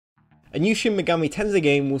A new Shin Megami Tensei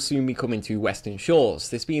game will soon be coming to Western shores,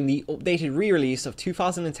 this being the updated re-release of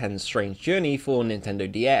 2010's Strange Journey for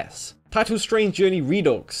Nintendo DS. Titled Strange Journey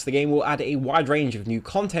Redux, the game will add a wide range of new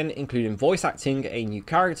content including voice acting, a new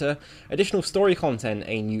character, additional story content,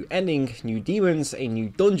 a new ending, new demons, a new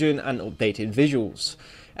dungeon and updated visuals.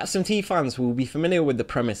 SMT fans will be familiar with the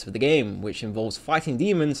premise of the game, which involves fighting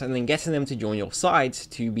demons and then getting them to join your side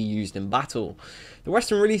to be used in battle. The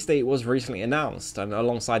Western release date was recently announced, and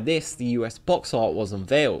alongside this, the US box art was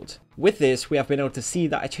unveiled. With this, we have been able to see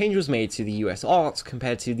that a change was made to the US art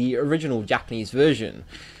compared to the original Japanese version.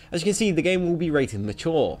 As you can see, the game will be rated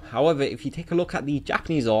mature. However, if you take a look at the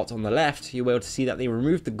Japanese art on the left, you'll be able to see that they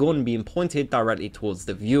removed the gun being pointed directly towards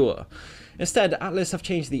the viewer. Instead, Atlus have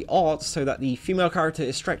changed the art so that the female character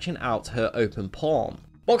is stretching out her open palm.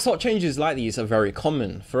 Box art changes like these are very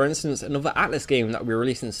common. For instance, another Atlus game that we're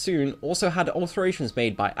releasing soon also had alterations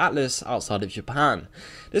made by Atlus outside of Japan.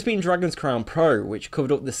 This being Dragon's Crown Pro, which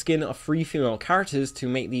covered up the skin of 3 female characters to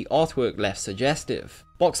make the artwork less suggestive.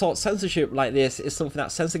 Box art censorship like this is something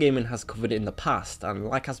that Censored Gaming has covered in the past, and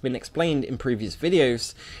like has been explained in previous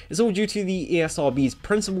videos, is all due to the ESRB's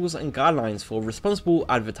principles and guidelines for responsible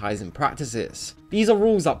advertising practices. These are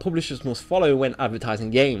rules that publishers must follow when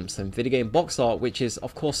advertising games, and video game box art, which is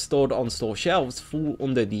of course stored on store shelves, fall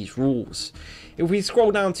under these rules. If we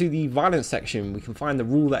scroll down to the violence section, we can find the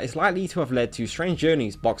rule that is likely to have led to Strange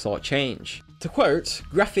Journey's box art change. To quote,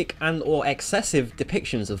 graphic and or excessive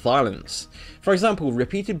depictions of violence. For example,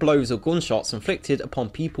 repeated blows or gunshots inflicted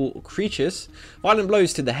upon people or creatures, violent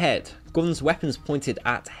blows to the head, guns, weapons pointed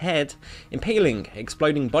at head, impaling,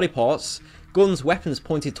 exploding body parts, guns, weapons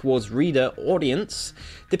pointed towards reader, audience,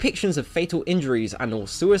 depictions of fatal injuries and or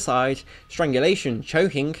suicide, strangulation,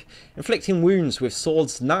 choking, inflicting wounds with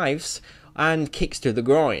swords, knives, and kicks to the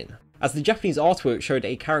groin. As the Japanese artwork showed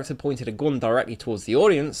a character pointed a gun directly towards the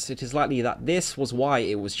audience, it is likely that this was why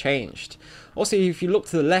it was changed. Also, if you look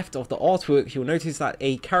to the left of the artwork, you'll notice that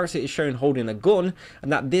a character is shown holding a gun,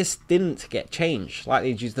 and that this didn't get changed,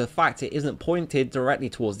 likely due to the fact it isn't pointed directly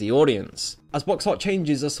towards the audience. As box art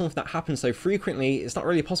changes are something that happens so frequently, it's not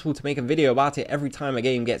really possible to make a video about it every time a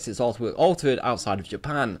game gets its artwork altered outside of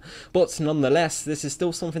Japan. But nonetheless, this is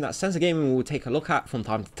still something that Censored Gaming will take a look at from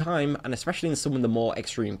time to time, and especially in some of the more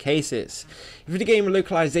extreme cases. If video game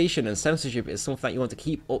localization and censorship is something that you want to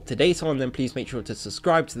keep up to date on, then please make sure to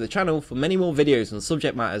subscribe to the channel for many more videos on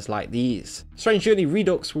subject matters like these. Strange Journey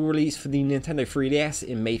Redux will release for the Nintendo 3DS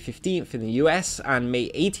in May 15th in the US and May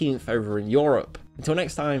 18th over in Europe. Until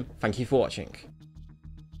next time, thank you for watching.